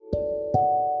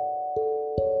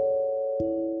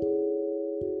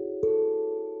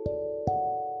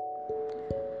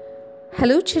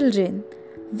Hello children,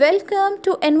 welcome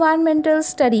to Environmental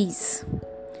Studies.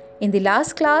 In the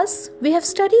last class, we have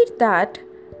studied that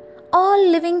all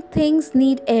living things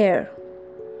need air.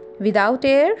 Without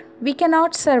air, we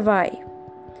cannot survive.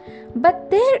 But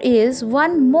there is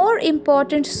one more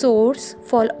important source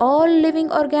for all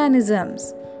living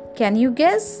organisms. Can you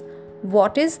guess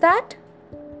what is that?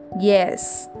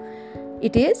 Yes,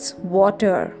 it is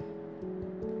water.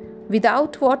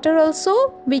 Without water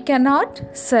also, we cannot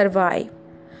survive.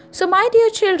 So my dear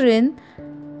children,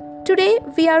 today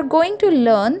we are going to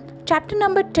learn chapter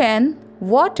number 10,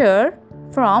 Water,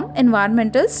 from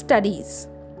Environmental Studies.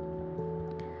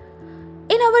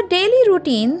 In our daily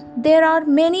routine, there are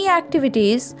many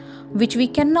activities which we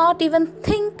cannot even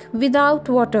think without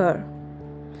water.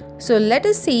 So let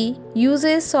us see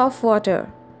uses of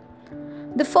water.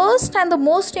 The first and the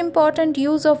most important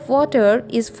use of water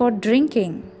is for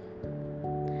drinking.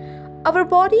 Our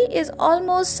body is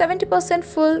almost 70%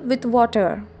 full with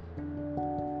water.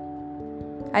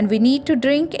 And we need to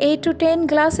drink 8 to 10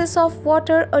 glasses of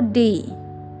water a day.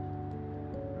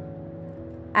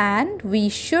 And we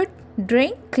should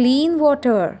drink clean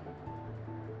water.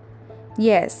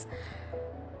 Yes.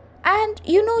 And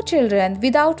you know children,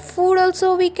 without food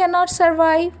also we cannot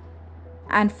survive.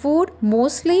 And food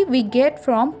mostly we get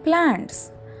from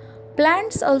plants.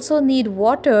 Plants also need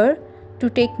water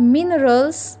to take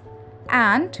minerals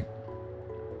and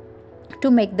to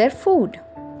make their food.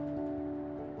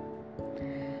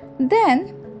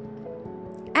 Then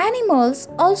animals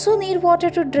also need water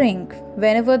to drink.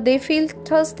 Whenever they feel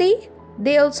thirsty,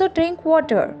 they also drink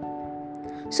water.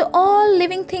 So all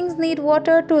living things need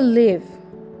water to live.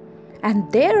 And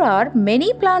there are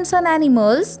many plants and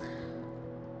animals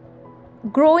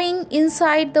growing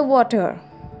inside the water.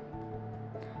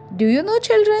 Do you know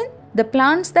children? The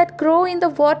plants that grow in the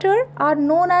water are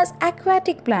known as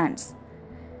aquatic plants.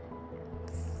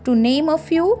 To name a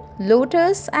few,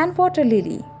 lotus and water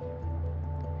lily.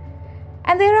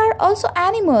 And there are also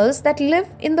animals that live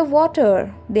in the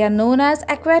water. They are known as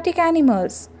aquatic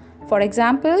animals. For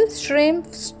example, shrimp,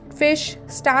 fish,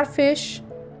 starfish.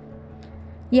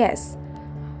 Yes.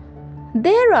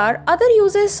 There are other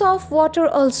uses of water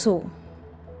also.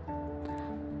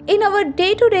 In our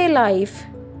day-to-day life,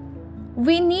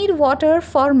 we need water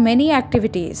for many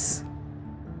activities.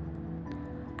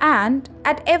 And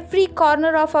at every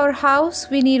corner of our house,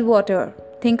 we need water.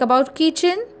 Think about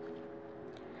kitchen.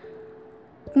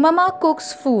 Mama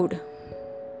cooks food.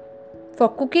 For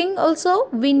cooking also,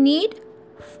 we need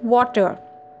water.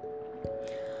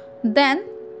 Then,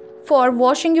 for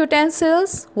washing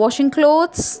utensils, washing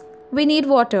clothes, we need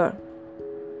water.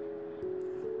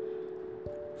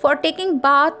 For taking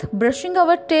bath, brushing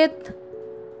our teeth,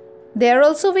 there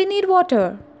also we need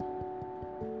water.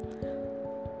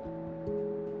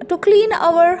 To clean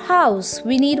our house,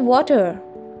 we need water.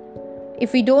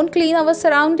 If we don't clean our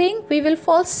surrounding, we will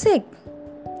fall sick.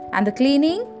 And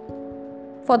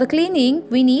for the cleaning,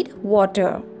 we need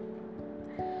water.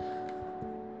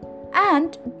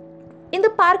 And in the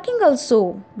parking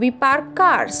also, we park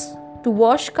cars. To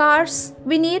wash cars,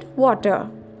 we need water.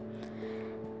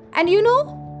 And you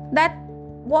know that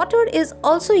water is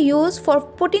also used for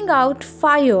putting out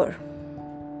fire.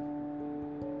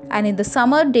 And in the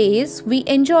summer days, we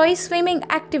enjoy swimming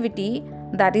activity.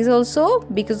 That is also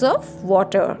because of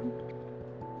water.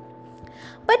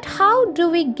 But how do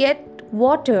we get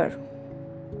water?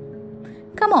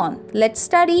 Come on, let's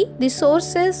study the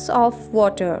sources of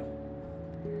water.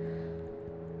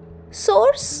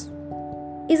 Source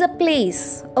is a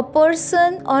place, a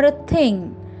person or a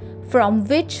thing from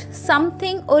which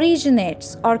something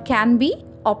originates or can be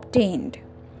obtained.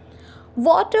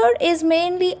 Water is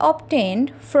mainly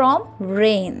obtained from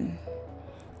rain.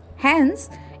 Hence,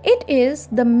 it is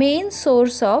the main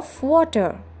source of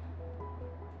water.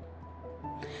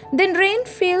 Then rain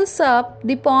fills up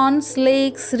the ponds,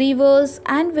 lakes, rivers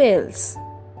and wells.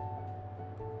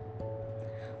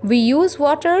 We use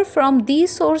water from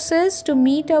these sources to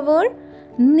meet our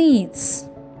needs.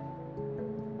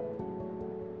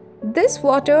 This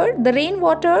water, the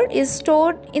rainwater, is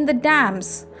stored in the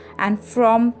dams and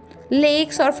from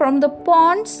lakes or from the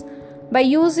ponds. By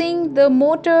using the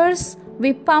motors,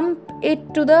 we pump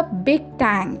it to the big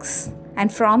tanks.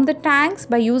 And from the tanks,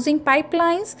 by using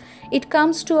pipelines, it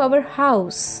comes to our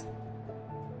house.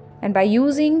 And by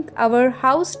using our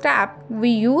house tap, we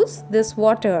use this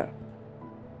water.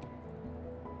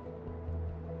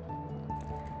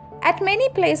 At many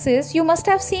places, you must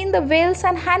have seen the wells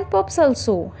and hand pumps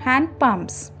also, hand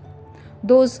pumps.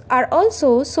 Those are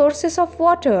also sources of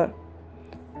water.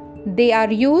 They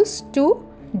are used to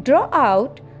draw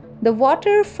out the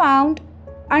water found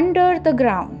under the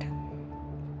ground.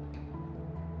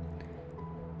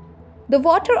 The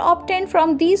water obtained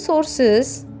from these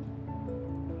sources,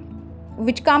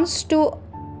 which comes to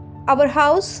our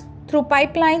house through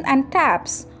pipeline and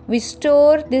taps, we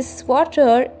store this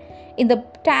water in the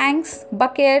tanks,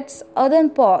 buckets, earthen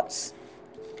pots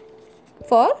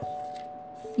for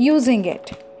using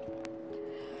it.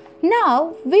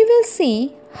 Now we will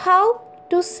see how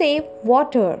to save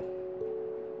water.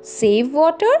 Save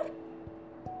water?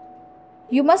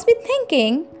 You must be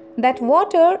thinking that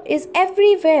water is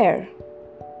everywhere.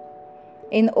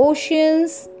 In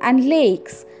oceans and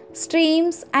lakes,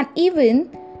 streams, and even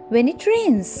when it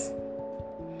rains.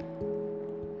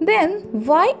 Then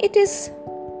why it is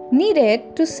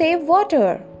needed to save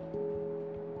water?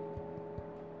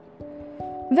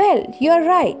 Well, you are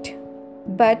right,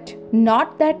 but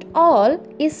not that all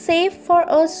is safe for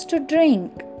us to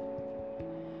drink.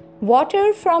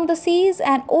 Water from the seas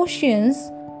and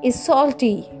oceans is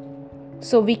salty,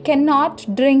 so we cannot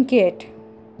drink it.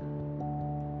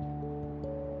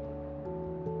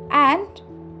 And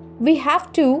we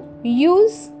have to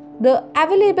use the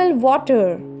available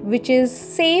water, which is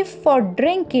safe for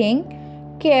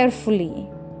drinking, carefully.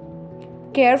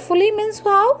 Carefully means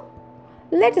how?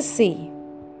 Let us see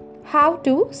how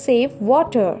to save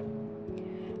water.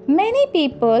 Many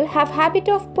people have habit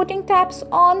of putting taps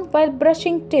on while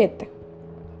brushing teeth,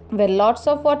 where lots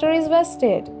of water is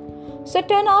wasted. So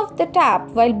turn off the tap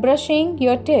while brushing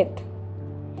your teeth.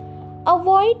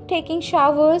 Avoid taking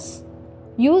showers.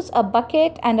 Use a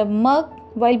bucket and a mug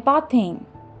while bathing,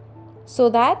 so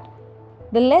that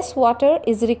the less water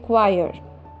is required.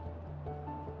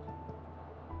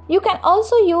 You can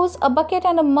also use a bucket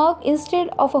and a mug instead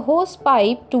of a hose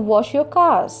pipe to wash your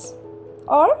cars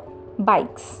or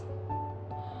bikes.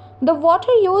 The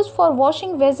water used for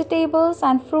washing vegetables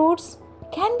and fruits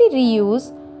can be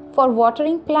reused for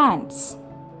watering plants.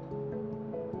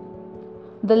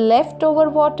 The leftover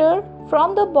water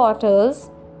from the bottles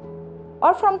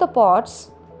or from the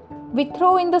pots we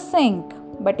throw in the sink,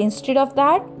 but instead of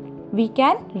that we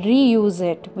can reuse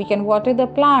it. We can water the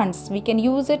plants, we can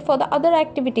use it for the other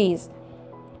activities.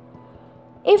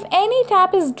 If any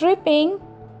tap is dripping,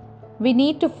 we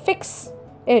need to fix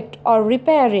it or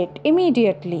repair it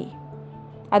immediately.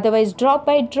 Otherwise, drop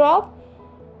by drop,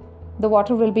 the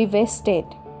water will be wasted.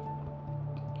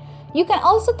 You can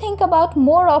also think about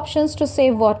more options to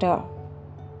save water.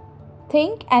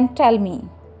 Think and tell me.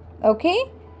 Okay?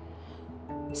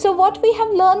 So what we have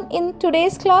learned in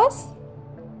today's class?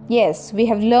 Yes, we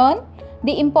have learned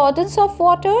the importance of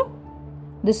water,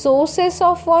 the sources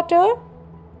of water,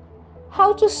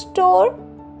 how to store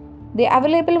the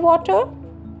available water,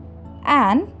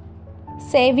 and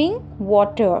saving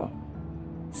water.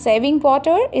 Saving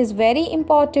water is very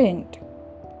important,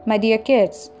 my dear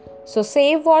kids. So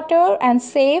save water and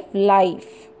save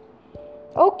life.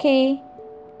 Okay,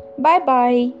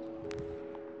 bye-bye.